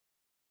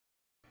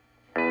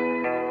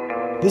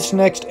This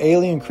next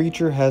alien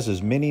creature has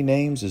as many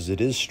names as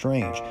it is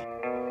strange.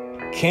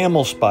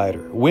 Camel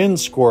spider, wind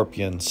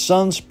scorpion,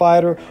 sun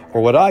spider,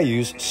 or what I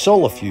use,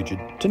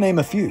 SOLIFUGID, to name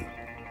a few.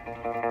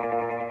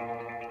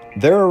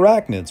 They're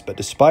arachnids, but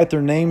despite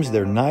their names,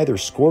 they're neither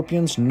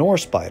scorpions nor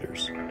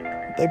spiders.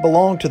 They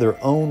belong to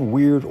their own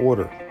weird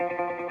order.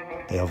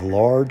 They have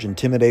large,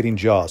 intimidating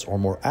jaws, or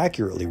more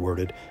accurately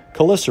worded,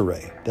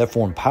 chelicerae, that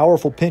form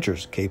powerful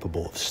pincers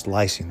capable of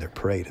slicing their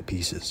prey to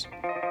pieces.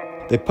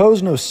 They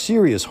pose no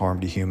serious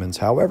harm to humans,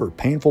 however,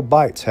 painful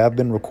bites have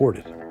been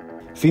recorded.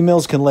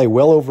 Females can lay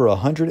well over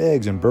 100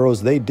 eggs in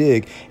burrows they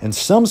dig, and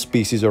some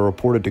species are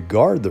reported to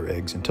guard their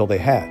eggs until they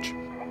hatch.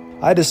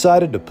 I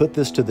decided to put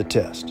this to the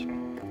test.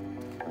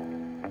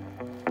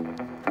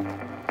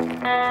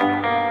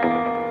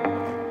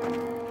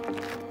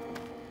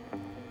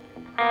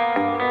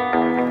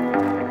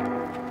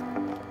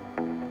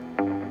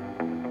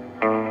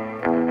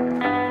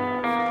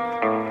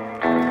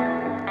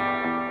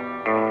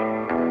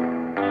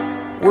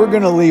 We're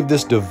going to leave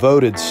this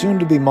devoted,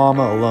 soon-to-be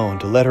mama alone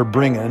to let her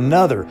bring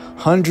another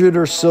 100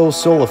 or so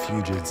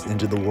SOLIFUGIDs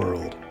into the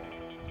world.